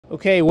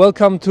Okay,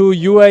 welcome to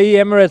UAE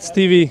Emirates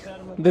TV.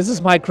 This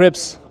is my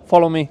cribs.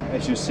 Follow me.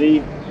 As you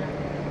see,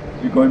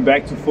 we're going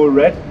back to full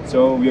red,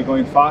 so we're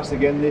going fast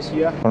again this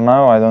year. For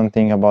now, I don't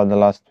think about the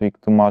last week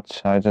too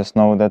much. I just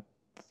know that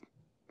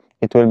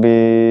it will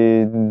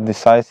be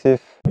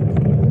decisive.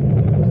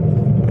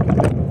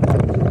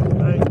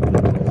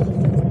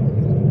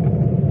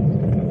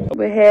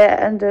 We're here,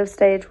 end of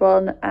stage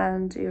one,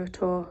 and your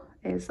tour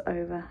is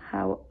over.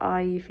 How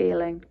are you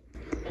feeling?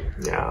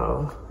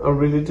 Yeah, I'm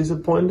really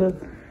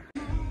disappointed.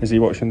 Is he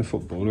watching the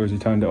football or has he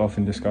turned it off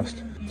in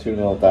disgust?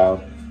 2-0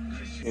 down.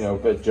 You know, a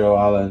bit Joe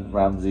Allen,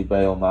 Ramsey,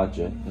 Bale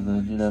magic, and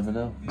then you never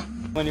know.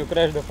 When you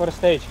crash the first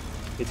stage,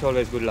 it's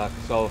always good luck,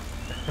 so...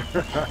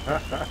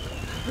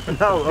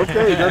 No,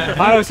 okay.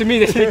 I was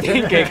immediately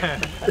thinking,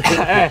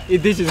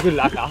 this is good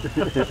luck.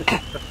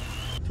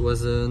 It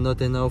was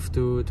not enough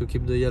to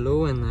keep the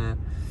yellow, and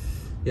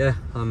yeah,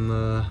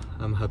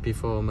 I'm happy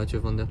for Mathieu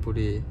van der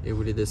Poel. He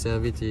really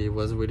deserved it. He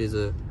was really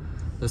the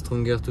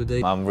stronger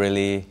today. I'm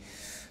really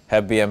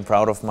happy and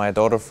proud of my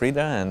daughter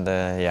Frida, and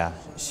yeah,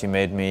 she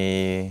made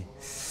me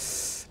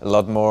a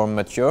lot more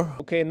mature.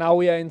 Okay, now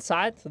we are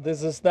inside.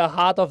 This is the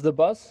heart of the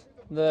bus.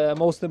 The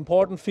most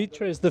important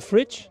feature is the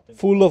fridge,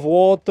 full of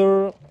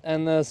water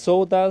and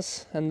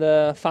sodas and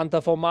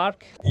Fanta for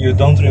Mark. You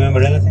don't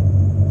remember anything?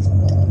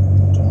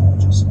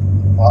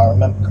 I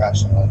remember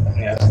crashing.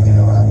 Yeah. You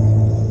know,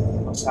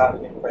 I'm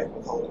starting to break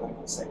with holding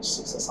on stage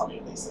 6 or something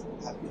at least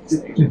at the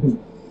stage.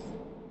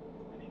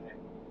 Anyway,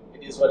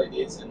 it is what it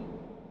is, and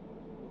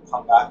we'll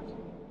come back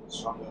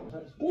stronger.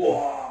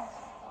 Whoa.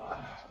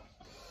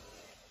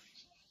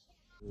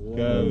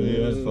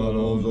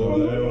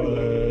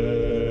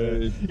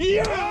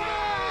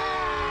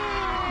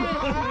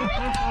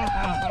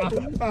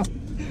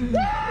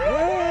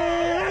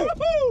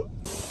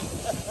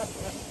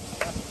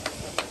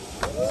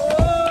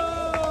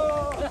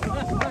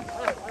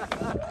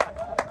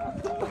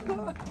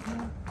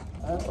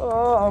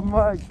 Oh,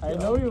 Mike, I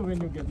know you when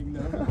you're getting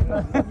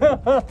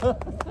nervous.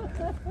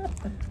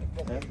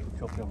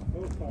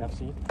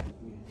 Merci.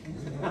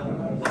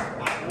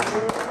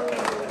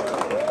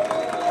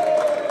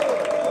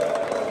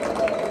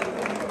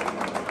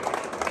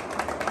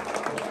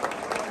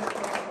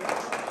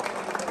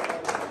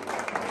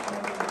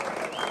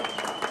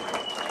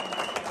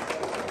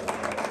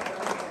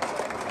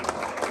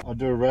 I'll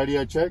do a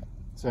radio check.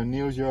 So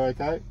Niels, you're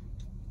okay?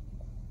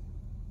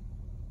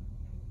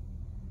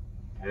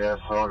 Yes,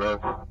 hold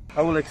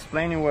I will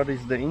explain you what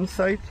is the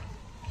inside.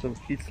 So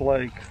it's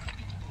like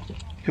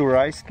 2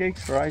 rice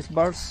cakes, rice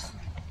bars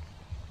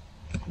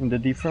in the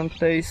different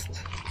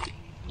taste,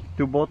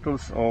 2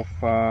 bottles of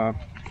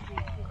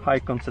high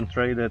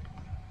concentrated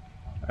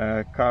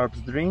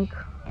carbs drink.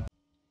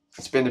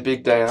 It's been a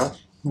big day, huh?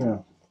 Yeah.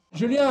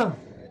 Julien!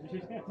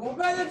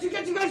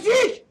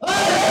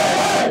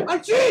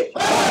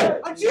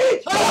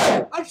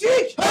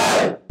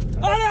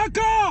 Allez,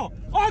 encore!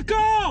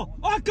 Encore!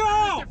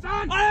 Encore!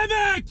 Allez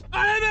mec!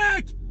 Allez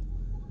mec!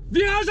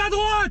 Virage à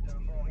droite!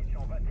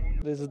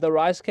 This is the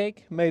rice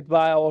cake made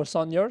by our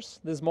son yours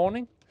this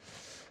morning.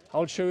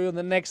 I'll show you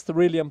the next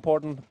really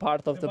important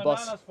part of the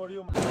bus.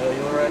 You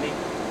ready?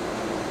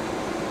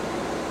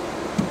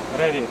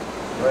 Ready.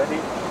 Ready?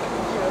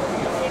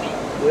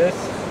 Yes.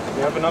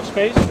 You have enough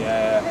space?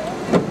 Yeah.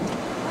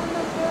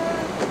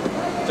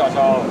 Ciao,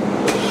 ciao.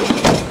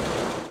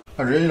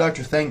 I'd really like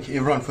to thank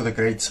everyone for the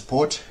great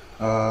support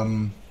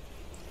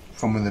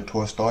from when the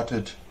tour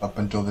started up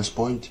until this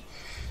point.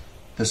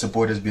 The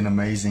support has been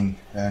amazing,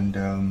 and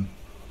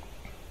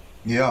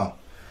yeah,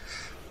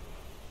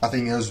 I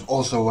think it was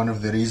also one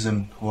of the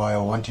reasons why I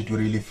wanted to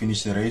really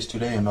finish the race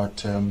today and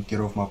not get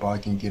off my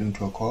bike and get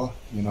into a car.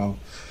 You know,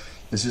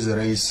 this is a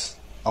race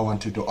I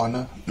wanted to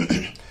honor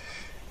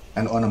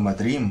and honor my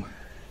dream.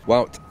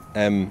 Wout,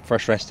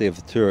 first rest day of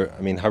the tour.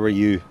 I mean, how are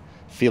you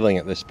feeling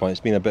at this point? It's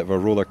been a bit of a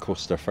roller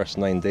coaster first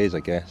 9 days, I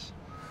guess.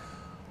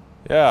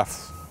 Yeah,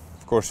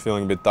 of course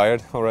feeling a bit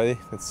tired already.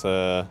 It's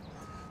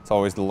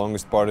always the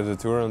longest part of the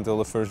tour until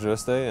the first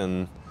rest day,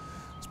 and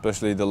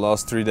especially the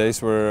last 3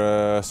 days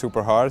were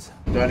super hard.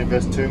 Don't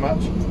invest too much.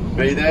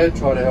 Be there,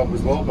 try to help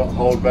as well, but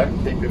hold back.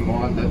 Keep in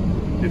mind that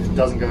if it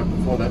doesn't go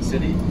before that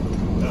city,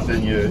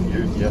 then you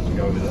have to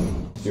go with it.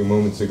 A few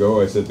moments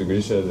ago I said to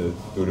Grisha the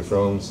Tour de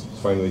France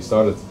finally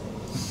started.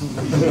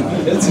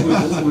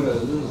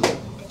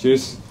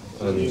 Cheers.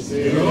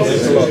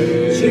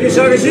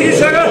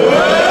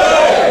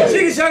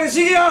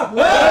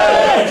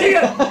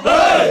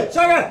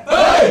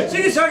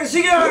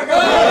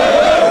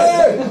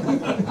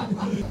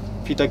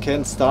 Peter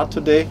can't start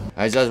today.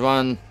 I just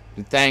want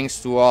to thanks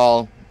to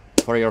all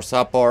for your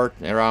support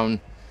around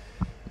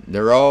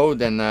the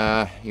road, and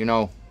you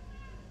know,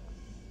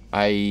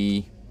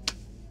 I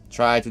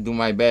try to do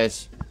my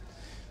best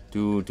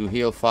to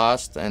heal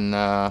fast and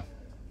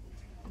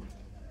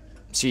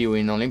see you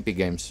in Olympic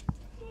Games,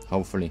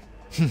 hopefully.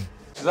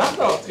 Sag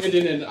doch, tritt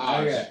in den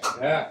Arsch.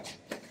 Ja.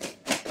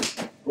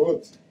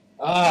 Gut.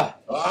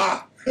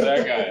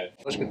 Sehr geil.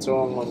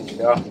 Durchgezogen und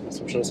ja,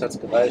 zum Schluss hat es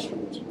gereicht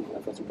und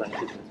einfach super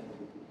happy.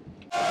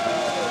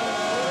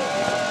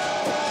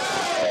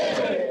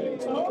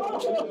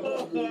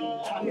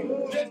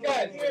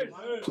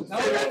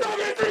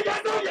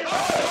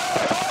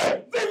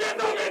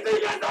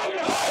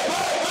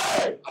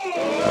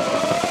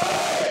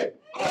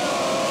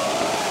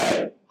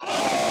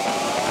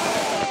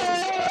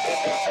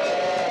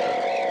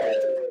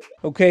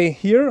 Okay,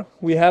 here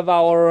we have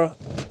our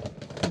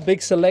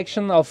big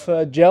selection of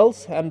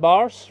gels and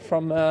bars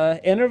from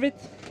Enervit.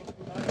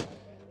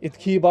 It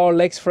keeps our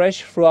legs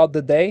fresh throughout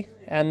the day.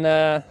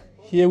 And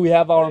here we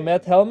have our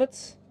Met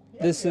helmets.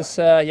 This is,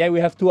 we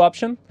have two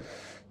options.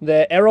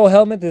 The Aero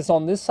helmet is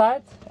on this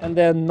side and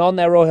the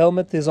non-Aero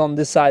helmet is on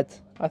this side.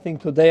 I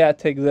think today I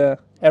take the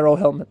Aero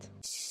helmet.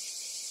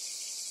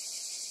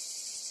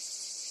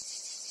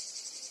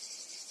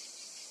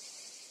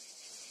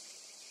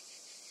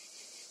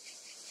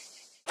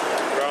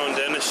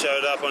 Dennis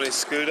showed up on his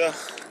scooter,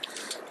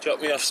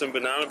 dropped me off some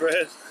banana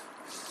bread,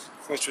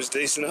 which was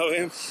decent of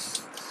him.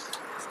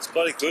 It's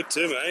bloody good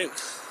too, mate.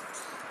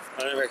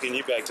 I don't reckon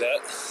you bagged that.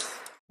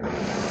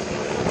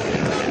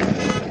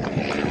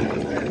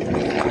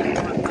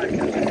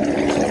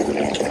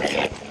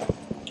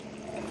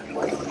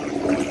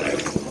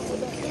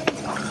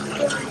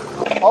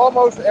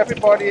 Almost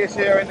everybody is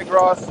here in the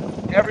grass.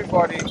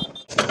 Everybody.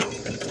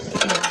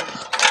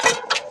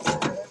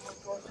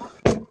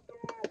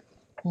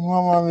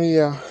 Mamma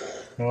mia.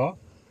 What?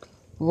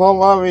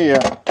 Mamma mia.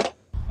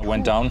 I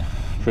went down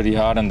pretty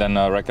hard and then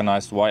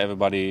recognized why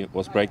everybody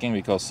was braking,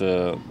 because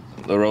the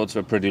roads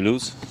were pretty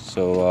loose.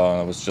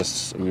 So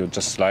we were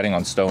just sliding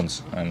on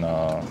stones, and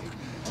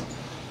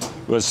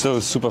we were still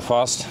super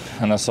fast.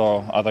 And I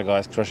saw other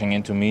guys crashing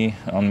into me,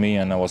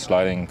 and I was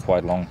sliding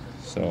quite long.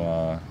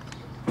 So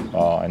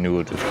I knew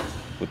it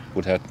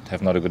would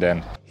have not a good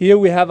end. Here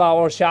we have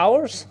our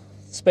showers,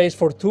 space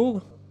for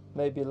two,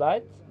 maybe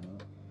light.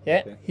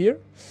 Yeah, here,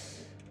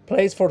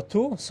 place for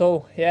two.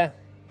 So yeah,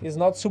 it's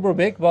not super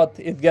big, but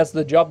it gets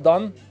the job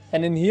done.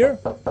 And in here,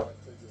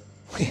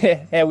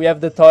 yeah, we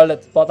have the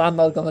toilet, but I'm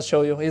not gonna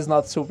show you. It's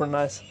not super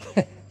nice.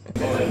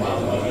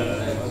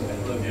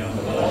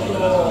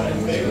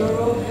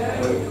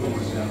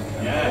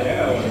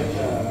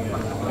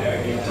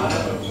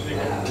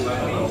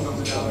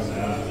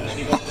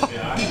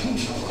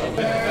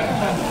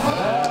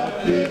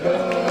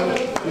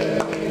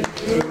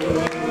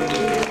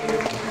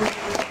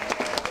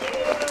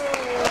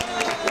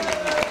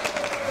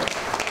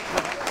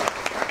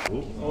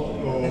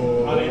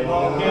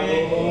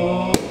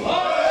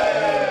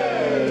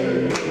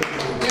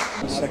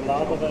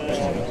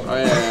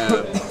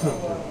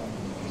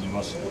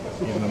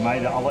 Bij mij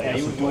de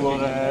allereerste tour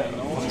gereden.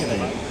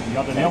 Die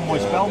had een heel mooi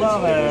spel daar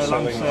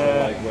langs.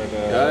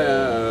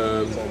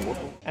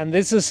 And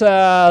this is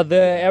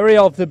the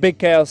area of the big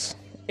chaos.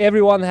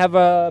 Everyone have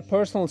a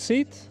personal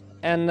seat,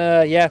 and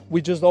yeah,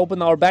 we just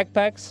open our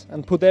backpacks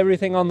and put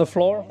everything on the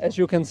floor, as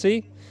you can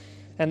see,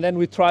 and then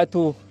we try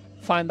to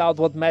find out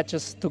what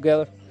matches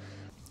together.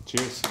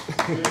 Cheers.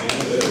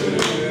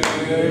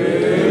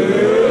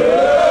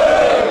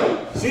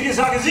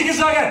 Ziegenzakken,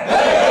 ziegenzakken!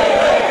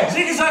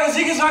 Ziegenzakken,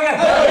 ziegenzakken!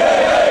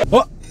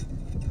 Oh.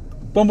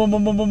 Bom, bom,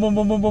 bom, bom, bom,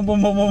 bom, bom,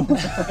 bom, bom, bom.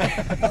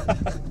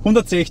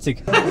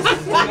 160.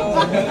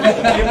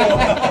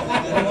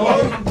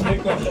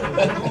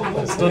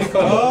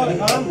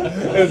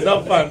 It's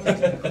not fun.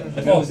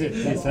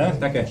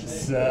 Danke.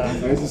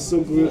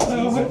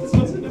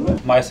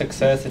 My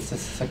success is the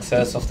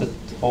success of the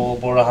whole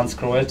Bora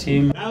Hansgrohe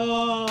team.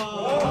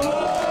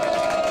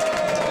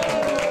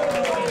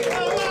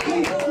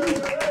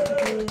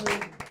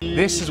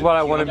 This is what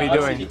I want to be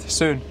doing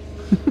soon.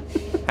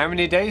 How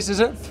many days is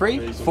it?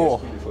 3? 4?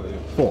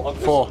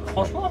 4.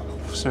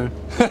 Soon.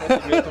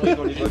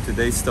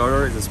 Today's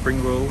starter is a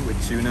spring roll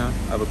with tuna,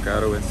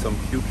 avocado and some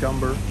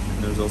cucumber.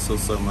 And there's also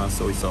some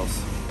soy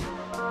sauce.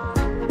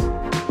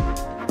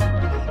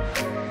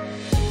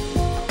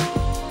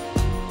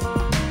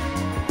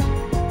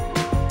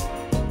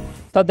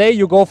 Tadej,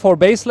 you go for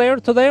base layer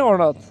today or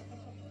not?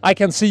 I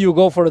can see you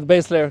go for the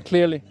base layer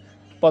clearly,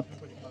 but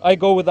I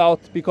go without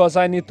because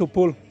I need to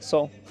pull,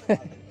 so.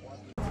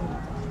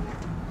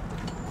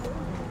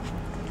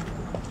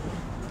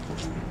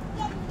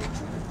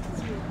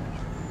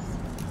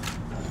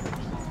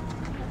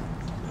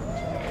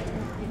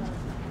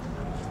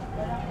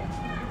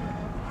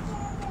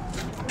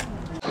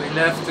 We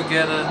laughed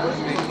together,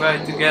 we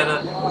cried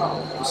together,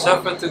 we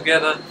suffered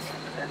together,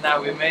 and now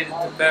we made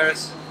it to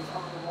Paris.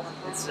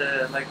 It's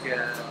like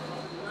a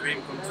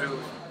dream come true.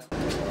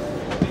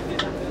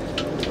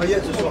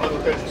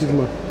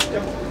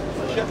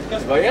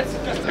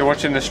 You're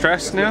watching the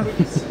stress now?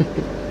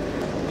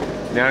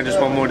 Now just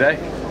one more day.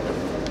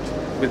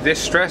 With this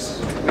stress,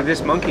 with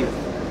this monkey.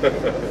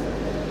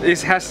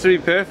 This has to be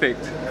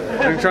perfect.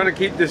 I'm trying to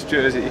keep this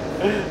jersey.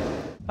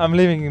 I'm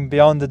living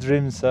beyond the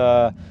dreams.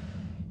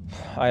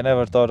 I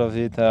never thought of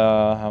it.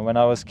 When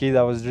I was a kid,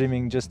 I was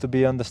dreaming just to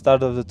be on the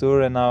start of the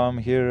tour, and now I'm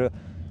here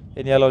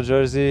in yellow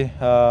jersey,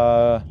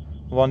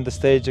 won the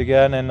stage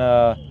again, and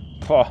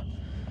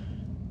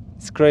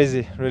it's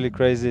crazy, really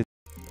crazy.